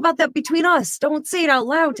we talk about that between us. Don't say it out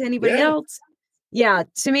loud to anybody else. Yeah,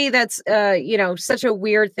 to me, that's, such a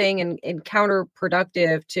weird thing and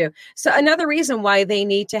counterproductive too. So another reason why they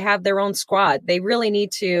need to have their own squad, they really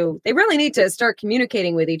need to start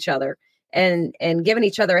communicating with each other and giving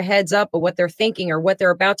each other a heads up of what they're thinking or what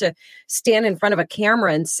they're about to stand in front of a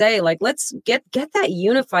camera and say, like, let's get that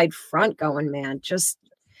unified front going, man. Just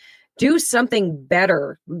do something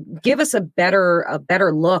better. Give us a better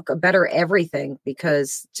look, a better everything,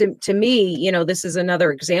 because to me, this is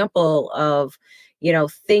another example of,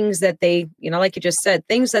 things that they, like you just said,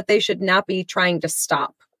 things that they should not be trying to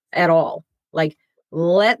stop at all. Like,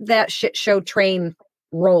 let that shit show train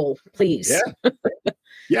roll, please.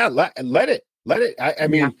 Yeah. Let it. I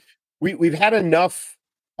mean, we've had enough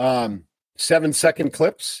 7-second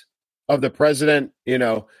clips of the president,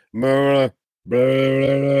 mumbling,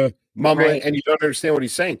 and you don't understand what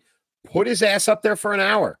he's saying. Put his ass up there for an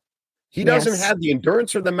hour. He doesn't have the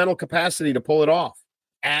endurance or the mental capacity to pull it off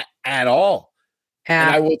at all.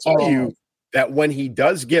 And I will tell you that when he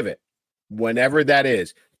does give it, whenever that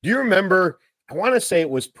is, do you remember, I want to say it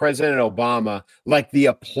was President Obama, like the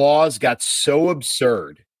applause got so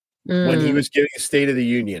absurd when he was giving a State of the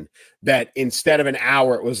Union that instead of an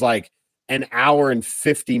hour, it was like an hour and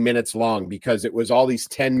 50 minutes long because it was all these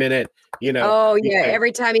 10-minute, Oh yeah.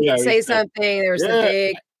 Every time he'd say something, there's a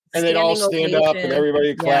big and they'd all stand up and everybody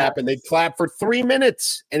would clap and they'd clap for 3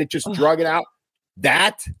 minutes and it just drug it out.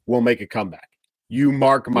 That will make a comeback. You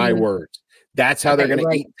mark my words. That's how they're going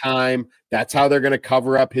to eat time. That's how they're going to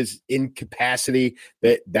cover up his incapacity.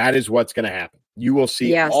 That is what's going to happen. You will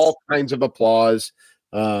see all kinds of applause,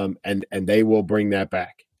 and they will bring that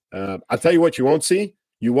back. I'll tell you what you won't see.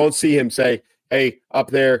 You won't see him say, hey,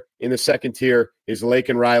 up there in the second tier is Lake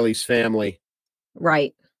and Riley's family.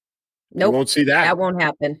 Right. Nope. You won't see that. That won't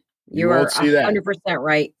happen. You are 100%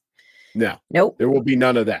 right. No. Nope. There will be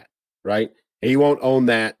none of that, right? He won't own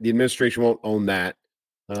that. The administration won't own that.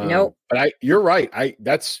 Nope. But you're right.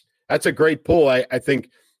 That's a great pull. I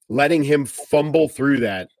think letting him fumble through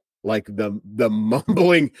that, like the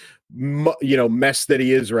mumbling, mess that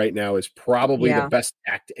he is right now, is probably the best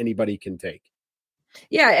act anybody can take.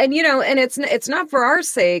 Yeah, and and it's not for our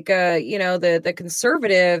sake. The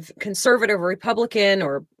conservative Republican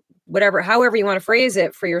or whatever, however you want to phrase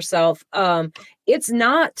it for yourself. It's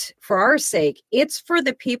not for our sake. It's for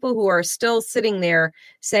the people who are still sitting there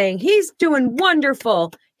saying he's doing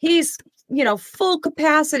wonderful. He's, full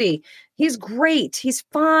capacity. He's great. He's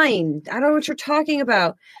fine. I don't know what you're talking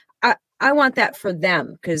about. I want that for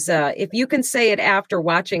them, because if you can say it after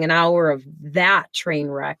watching an hour of that train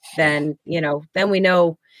wreck, then we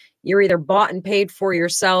know you're either bought and paid for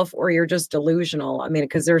yourself or you're just delusional. I mean,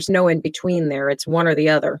 because there's no in between there. It's one or the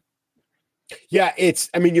other. Yeah,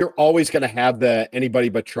 you're always going to have the anybody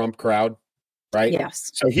but Trump crowd, right?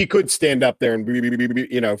 Yes. So he could stand up there and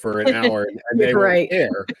for an hour, and they won't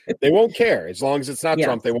care. They won't care as long as it's not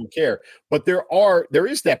Trump. They won't care. But there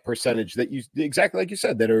is that percentage that you, exactly like you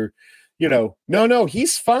said, that are, no,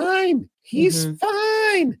 he's fine. He's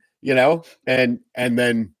fine. And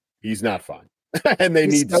then he's not fine, and they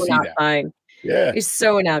need to see that. Fine. Yeah. He's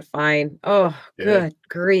so not fine. Oh, good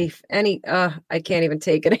grief. I can't even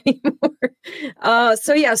take it anymore.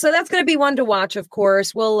 So that's going to be one to watch, of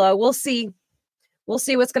course. We'll see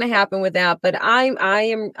what's going to happen with that, but I'm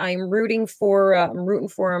rooting for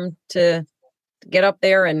him to get up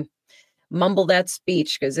there and mumble that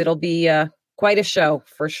speech, because it'll be quite a show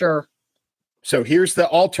for sure. So here's the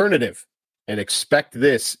alternative, and expect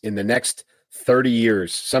this in the next 30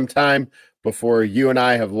 years, sometime before you and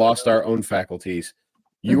I have lost our own faculties.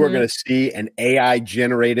 You are going to see an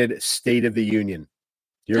AI-generated State of the Union.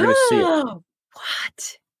 You're going to see it.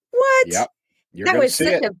 What? Yep. That was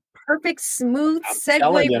such a perfect, smooth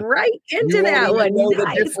segue right into that one. You won't know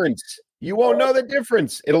the difference. You won't know the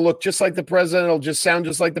difference. It'll look just like the president. It'll just sound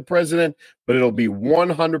just like the president, but it'll be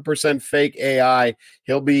 100% fake AI.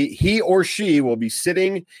 He or she will be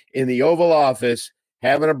sitting in the Oval Office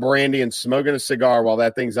having a brandy and smoking a cigar while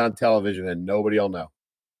that thing's on television, and nobody will know.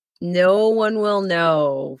 No one will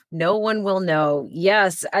know. No one will know.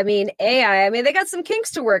 Yes. AI, they got some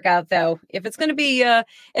kinks to work out, though. If it's going to be,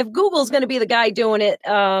 if Google's going to be the guy doing it,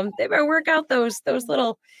 they better work out those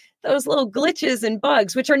little glitches and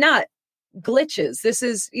bugs, which are not glitches. This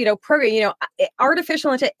is, program,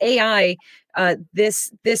 artificial into AI,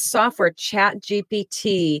 this software, Chat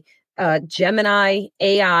GPT, Gemini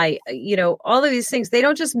AI, all of these things, they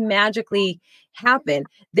don't just magically happen.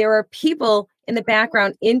 There are people in the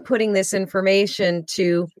background inputting this information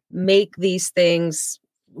to make these things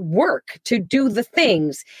work, to do the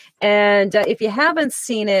things. And if you haven't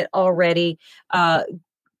seen it already,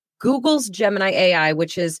 Google's Gemini AI,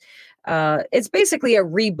 which is it's basically a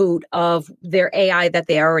reboot of their AI that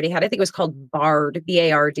they already had. I think it was called Bard,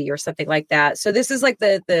 B-A-R-D or something like that. So this is like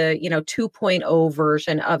the 2.0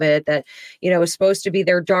 version of it that, is supposed to be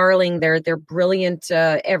their darling, their brilliant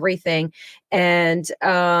everything. And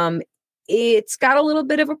it's got a little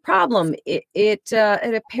bit of a problem. It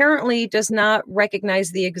apparently does not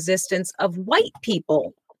recognize the existence of white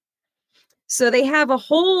people. So they have a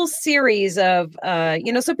whole series of,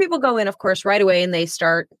 so people go in, of course, right away, and they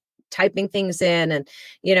start typing things in, and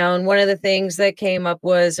and one of the things that came up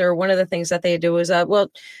was, or one of the things that they do is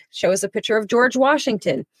show us a picture of George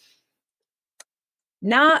Washington.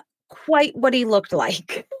 Not quite what he looked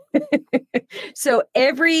like. So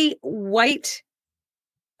every white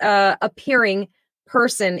appearing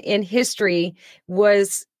person in history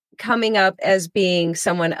was coming up as being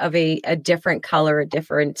someone of a different color, a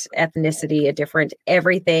different ethnicity, a different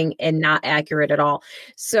everything, and not accurate at all.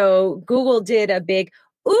 So Google did a big,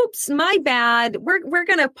 oops, my bad. We're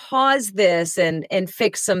going to pause this and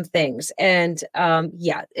fix some things. And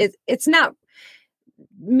it's not,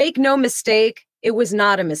 make no mistake, it was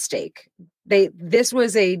not a mistake. This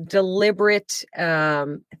was a deliberate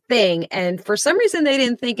thing, and for some reason they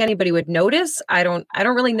didn't think anybody would notice. I don't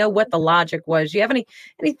really know what the logic was. Do you have any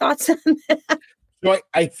thoughts on that? So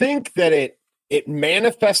I think that it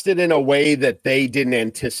manifested in a way that they didn't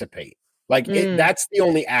anticipate. That's the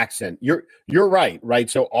only accent. You're right.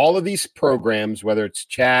 So all of these programs, whether it's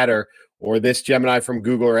chat or this Gemini from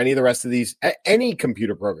Google or any of the rest of these, any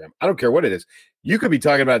computer program, I don't care what it is. You could be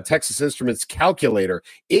talking about a Texas Instruments calculator.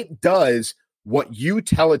 It does what you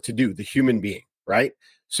tell it to do, the human being, right?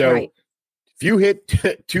 So if you hit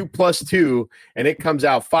 2 + 2 and it comes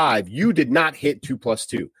out 5, you did not hit 2 +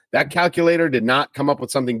 2. That calculator did not come up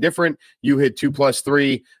with something different. You hit 2 +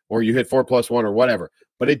 3 or you hit 4 + 1 or whatever.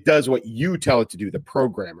 But it does what you tell it to do, the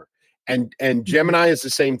programmer. And Gemini is the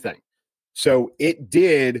same thing. So it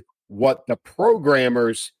did what the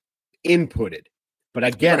programmers inputted. But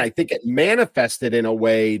again, I think it manifested in a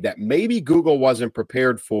way that maybe Google wasn't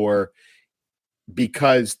prepared for,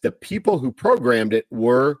 because the people who programmed it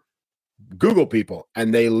were Google people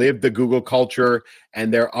and they lived the Google culture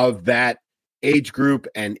and they're of that age group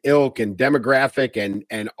and ilk and demographic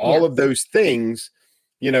and all of those things,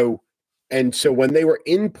 And so when they were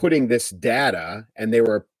inputting this data and they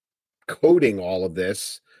were coding all of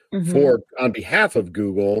this on behalf of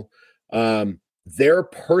Google, their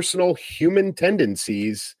personal human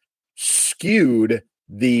tendencies skewed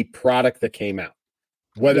the product that came out,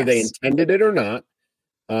 whether they intended it or not.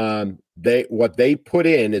 What they put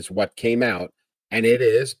in is what came out, and it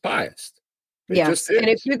is biased. Yes. And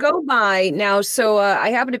if you go by now, so I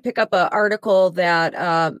happened to pick up an article that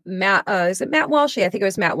Matt, is it Matt Walsh? I think it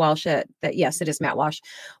was Matt Walsh. Yes, it is Matt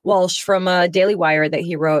Walsh from Daily Wire that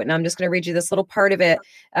he wrote. And I'm just going to read you this little part of it.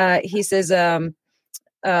 He says,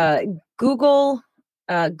 Google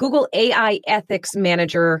AI ethics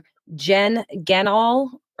manager, Jen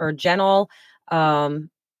Genall,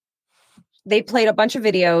 they played a bunch of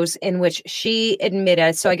videos in which she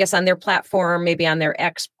admitted, so I guess on their platform, maybe on their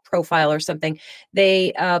X profile or something,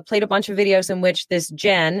 they played a bunch of videos in which this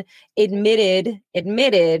Jen admitted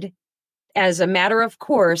as a matter of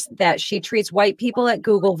course that she treats white people at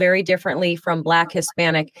Google very differently from Black,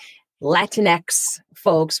 Hispanic, Latinx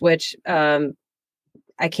folks, which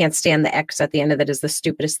I can't stand the X at the end of it, is the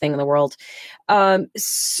stupidest thing in the world.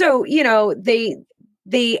 So,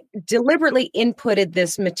 they deliberately inputted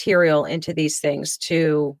this material into these things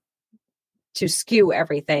to skew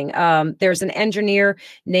everything. There's an engineer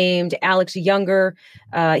named Alex Younger.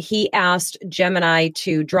 He asked Gemini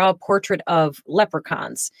to draw a portrait of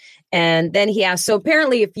leprechauns. And then he asked, so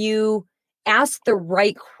apparently if you ask the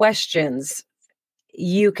right questions,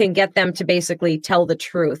 you can get them to basically tell the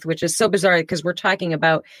truth, which is so bizarre because we're talking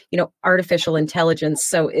about, artificial intelligence.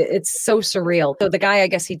 So it's so surreal. So the guy, I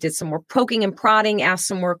guess he did some more poking and prodding, asked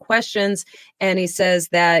some more questions. And he says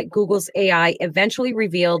that Google's AI eventually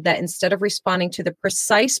revealed that instead of responding to the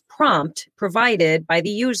precise prompt provided by the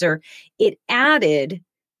user, this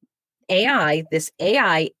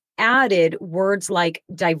AI added words like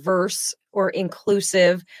diverse or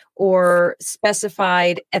inclusive or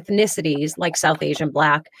specified ethnicities like South Asian,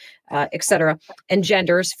 Black, etc., and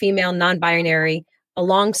genders, female, non-binary,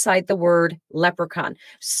 alongside the word leprechaun.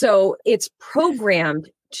 So it's programmed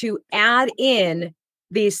to add in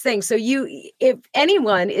these things. So if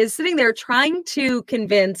anyone is sitting there trying to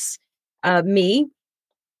convince me,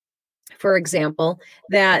 for example,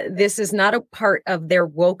 that this is not a part of their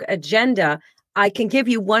woke agenda, I can give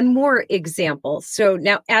you one more example. So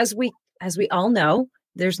now, as we all know,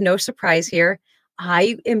 there's no surprise here,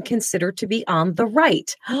 I am considered to be on the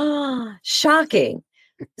right. Shocking.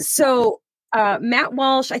 So Matt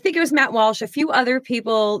Walsh, I think it was Matt Walsh, a few other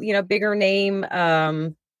people, bigger name,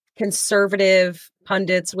 conservative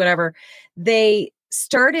pundits, whatever, they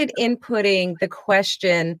started inputting the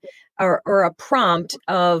question or a prompt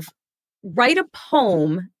of write a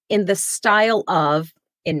poem in the style of,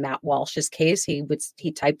 in Matt Walsh's case,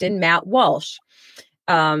 he typed in Matt Walsh.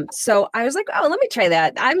 So I was like, oh, let me try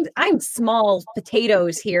that. I'm small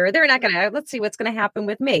potatoes here. They're not let's see what's going to happen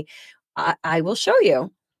with me. I will show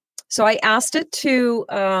you. So I asked it to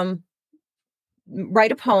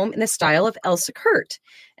write a poem in the style of Elsa.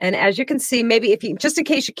 And as you can see, maybe just in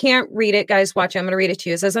case you can't read it, guys, watch, I'm going to read it to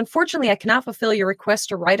you. It says, unfortunately, I cannot fulfill your request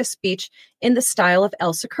to write a speech in the style of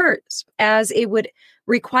Elsa, as it would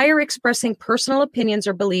require expressing personal opinions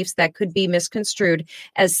or beliefs that could be misconstrued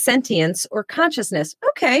as sentience or consciousness.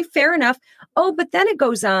 Okay, fair enough. Oh, but then it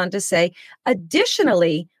goes on to say,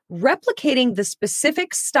 additionally, replicating the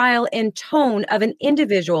specific style and tone of an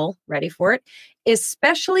individual, ready for it,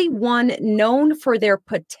 especially one known for their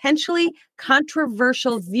potentially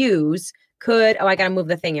controversial views, could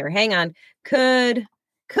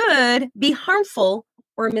could be harmful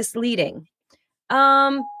or misleading.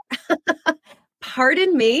 Pardon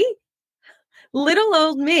me, little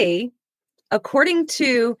old me, according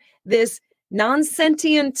to this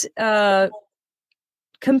non-sentient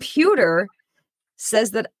computer,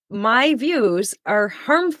 says that my views are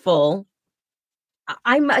harmful.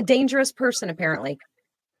 I'm a dangerous person, apparently.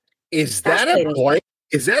 Is that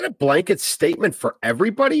a blanket statement for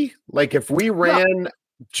everybody? Like if we ran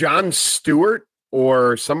Jon Stewart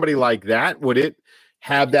or somebody like that, would it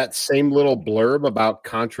have that same little blurb about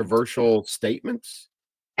controversial statements?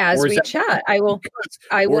 As we chat, I will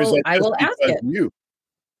ask it. You?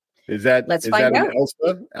 Is that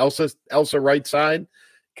an Elsa right side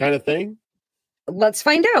kind of thing? Let's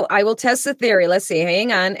find out. I will test the theory. Let's see.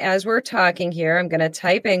 Hang on. As we're talking here, I'm going to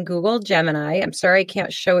type in Google Gemini. I'm sorry I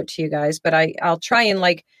can't show it to you guys, but I'll try and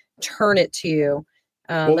turn it to you.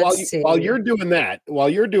 While you're doing that,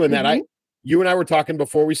 you and I were talking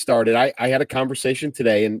before we started. I had a conversation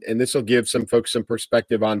today, and this will give some folks some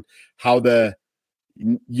perspective on how the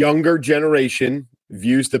younger generation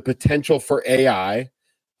views the potential for AI,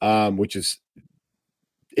 which is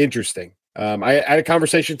interesting. I had a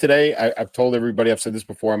conversation today. I've told everybody, I've said this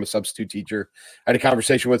before, I'm a substitute teacher. I had a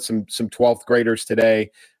conversation with some 12th graders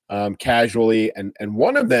today, casually. And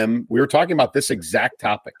one of them, we were talking about this exact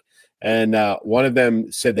topic. And one of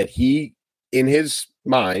them said that he, in his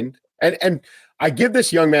mind, and I give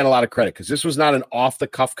this young man a lot of credit because this was not an off the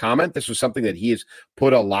cuff comment. This was something that he has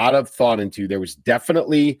put a lot of thought into. There was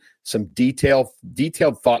definitely some detailed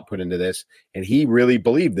thought put into this. And he really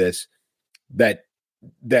believed this, that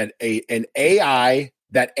AI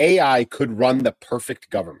could run the perfect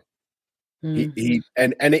government.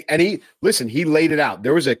 Mm-hmm. He laid it out.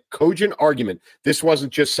 There was a cogent argument. This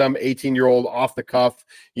wasn't just some 18-year-old off the cuff,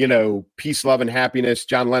 peace, love, and happiness,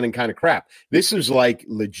 John Lennon kind of crap. This is like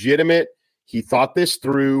legitimate. He thought this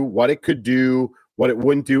through, what it could do, what it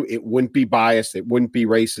wouldn't do. It wouldn't be biased. It wouldn't be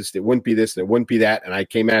racist. It wouldn't be this. And it wouldn't be that. And I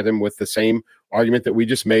came at him with the same argument that we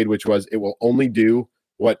just made, which was it will only do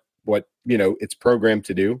what it's programmed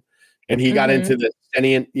to do. And he got into the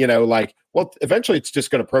eventually it's just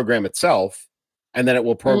going to program itself, and then it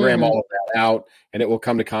will program all of that out, and it will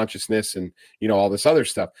come to consciousness and all this other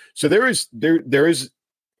stuff. So there is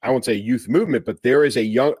I won't say a youth movement, but there is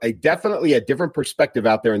definitely a different perspective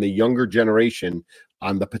out there in the younger generation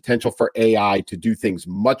on the potential for AI to do things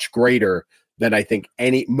much greater than I think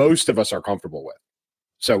most of us are comfortable with.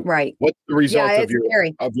 So what's the result of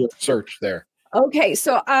your search there? Okay,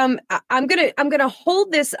 so I'm gonna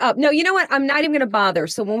hold this up. No, you know what? I'm not even gonna bother.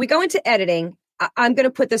 So when we go into editing, I'm gonna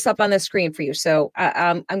put this up on the screen for you. So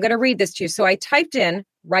I'm gonna read this to you. So I typed in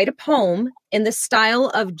write a poem in the style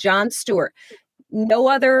of Jon Stewart. No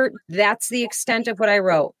other. That's the extent of what I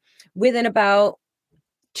wrote. Within about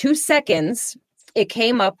 2 seconds, it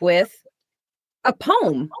came up with a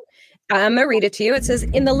poem. I'm going to read it to you. It says,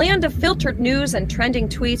 in the land of filtered news and trending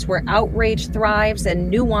tweets where outrage thrives and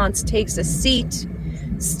nuance takes a seat,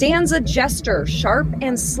 stands a jester sharp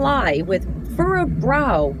and sly with furrowed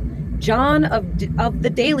brow, John of the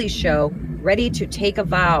Daily Show, ready to take a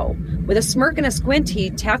vow. With a smirk and a squint, he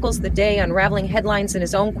tackles the day, unraveling headlines in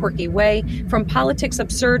his own quirky way. From politics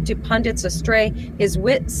absurd to pundits astray, his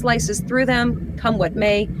wit slices through them, come what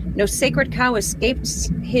may. No sacred cow escapes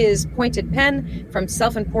his pointed pen. From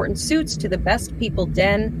self-important suits to the best people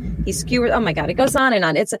den, he skewers. Oh my God, it goes on and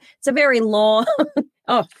on. It's a very long.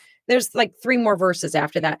 There's like 3 more verses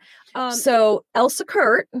after that. So Elsa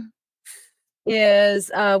Kurt is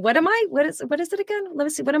what is it again? Let me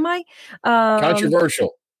see. What am I?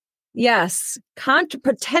 Controversial. Yes.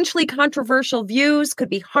 Potentially controversial views, could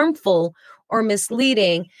be harmful or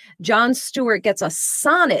misleading. Jon Stewart gets a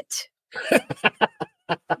sonnet.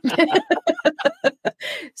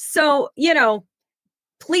 So,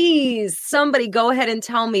 please somebody go ahead and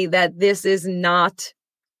tell me that this is not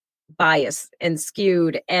biased and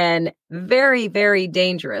skewed and very, very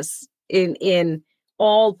dangerous in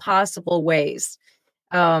all possible ways.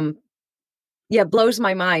 It blows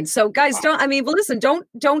my mind. So guys,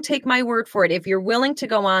 don't take my word for it. If you're willing to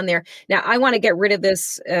go on there. Now, I want to get rid of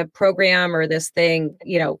this program or this thing.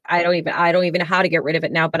 I don't even know how to get rid of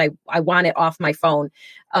it now, but I want it off my phone.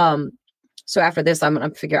 So after this, I'm going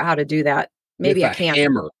to figure out how to do that. Maybe I can't.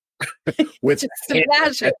 Hammer. With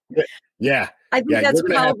smash it. Yeah. I think that's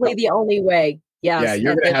probably the only way. Yes, yeah,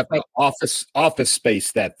 you're going to have to office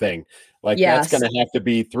space that thing. That's going to have to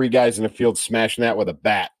be 3 guys in the field smashing that with a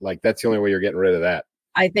bat. That's the only way you're getting rid of that.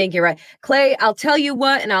 I think you're right. Clay, I'll tell you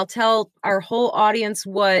what, and I'll tell our whole audience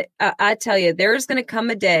what. I tell you, there's going to come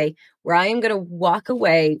a day where I am going to walk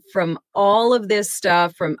away from all of this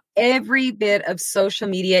stuff, from every bit of social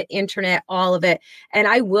media, internet, all of it. And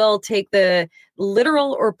I will take the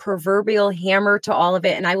literal or proverbial hammer to all of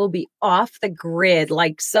it. And I will be off the grid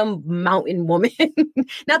like some mountain woman.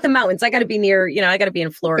 Not the mountains. I got to be near, I got to be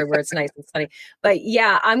in Florida where it's nice and sunny. But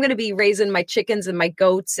yeah, I'm going to be raising my chickens and my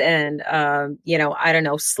goats and, I don't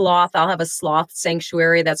know, sloth. I'll have a sloth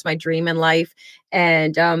sanctuary. That's my dream in life.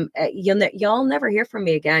 And y'all never hear from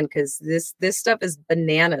me again because this stuff is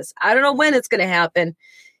bananas. I don't know when it's going to happen.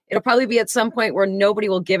 It'll probably be at some point where nobody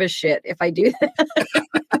will give a shit if I do that.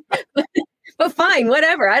 But fine,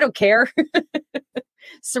 whatever. I don't care.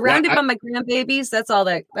 Surrounded by my grandbabies. That's all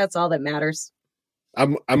that matters.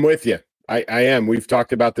 I'm with you. I am. We've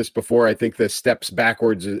talked about this before. I think the steps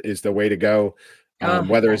backwards is the way to go.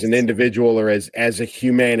 Whether as an individual or as a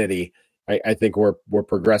humanity, I think we're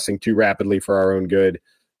progressing too rapidly for our own good.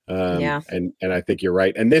 And I think you're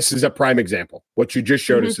right. And this is a prime example. What you just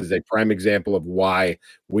showed us is a prime example of why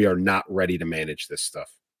we are not ready to manage this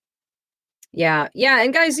stuff. Yeah.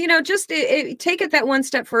 And guys, just take it that one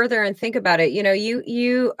step further and think about it.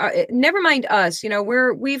 You never mind us,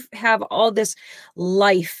 we've have all this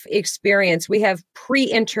life experience. We have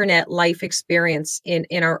pre-internet life experience in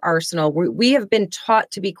our arsenal. We have been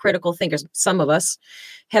taught to be critical thinkers. Some of us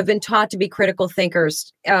have been taught to be critical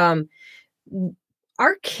thinkers.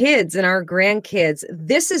 Our kids and our grandkids,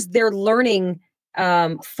 this is their learning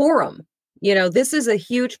forum. This is a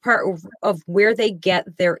huge part of where they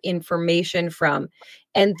get their information from,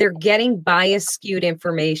 and they're getting bias skewed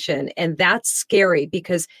information. And that's scary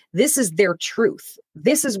because this is their truth.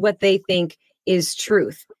 This is what they think is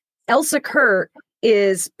truth. Elsa Kurt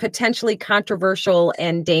is potentially controversial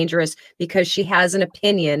and dangerous because she has an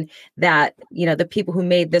opinion that, the people who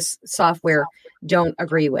made this software don't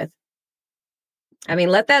agree with. I mean,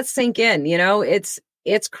 let that sink in,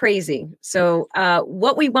 it's crazy. So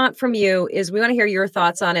what we want from you is we want to hear your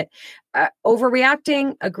thoughts on it.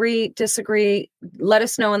 Overreacting, agree, disagree, let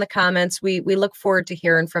us know in the comments. We look forward to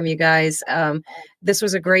hearing from you guys. This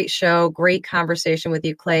was a great show, great conversation with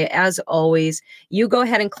you, Clay. As always, you go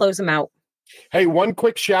ahead and close them out. Hey, one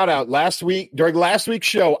quick shout out. During last week's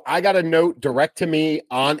show, I got a note direct to me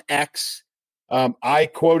on X. I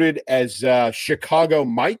quoted as Chicago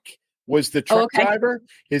Mike was the truck driver.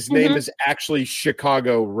 His name is actually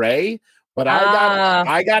Chicago Ray, but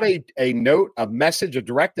I got a note, a message, a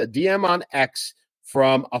DM on X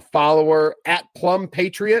from a follower at Plum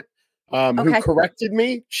Patriot who corrected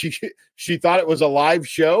me. She thought it was a live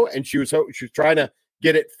show and she was trying to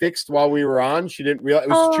get it fixed while we were on. She didn't realize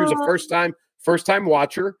she was a first time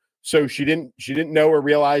watcher, so she didn't know or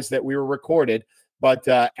realize that we were recorded. But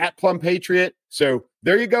at Plum Patriot. So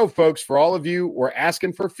there you go, folks. For all of you, we're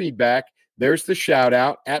asking for feedback. There's the shout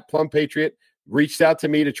out. At Plum Patriot reached out to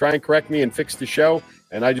me to try and correct me and fix the show.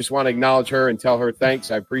 And I just want to acknowledge her and tell her thanks.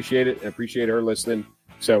 I appreciate it and appreciate her listening.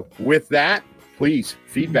 So with that, please,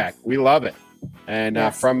 feedback. We love it. And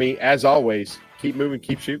from me, as always, keep moving,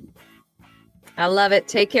 keep shooting. I love it.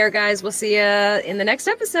 Take care, guys. We'll see you in the next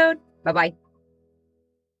episode. Bye-bye.